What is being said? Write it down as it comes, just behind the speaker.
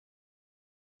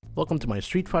Welcome to my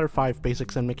Street Fighter V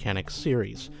Basics and Mechanics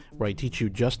series, where I teach you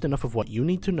just enough of what you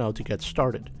need to know to get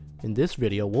started. In this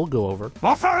video, we'll go over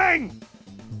buffering!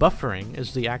 Buffering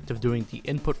is the act of doing the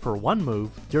input for one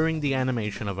move during the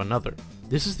animation of another.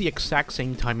 This is the exact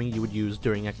same timing you would use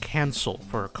during a cancel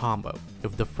for a combo.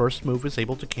 If the first move is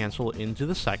able to cancel into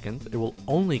the second, it will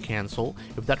only cancel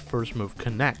if that first move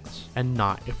connects, and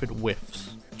not if it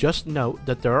whiffs. Just note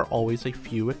that there are always a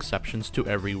few exceptions to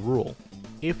every rule.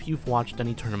 If you've watched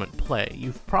any tournament play,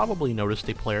 you've probably noticed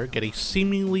a player get a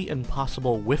seemingly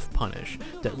impossible whiff punish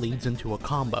that leads into a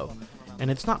combo,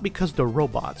 and it's not because they're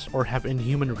robots or have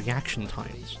inhuman reaction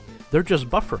times. They're just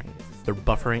buffering. They're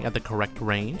buffering at the correct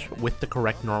range, with the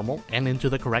correct normal, and into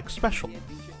the correct special.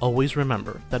 Always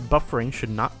remember that buffering should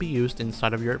not be used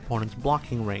inside of your opponent's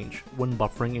blocking range when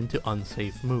buffering into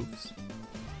unsafe moves.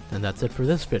 And that's it for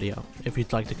this video. If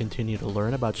you'd like to continue to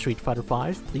learn about Street Fighter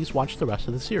V, please watch the rest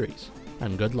of the series.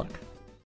 And good luck.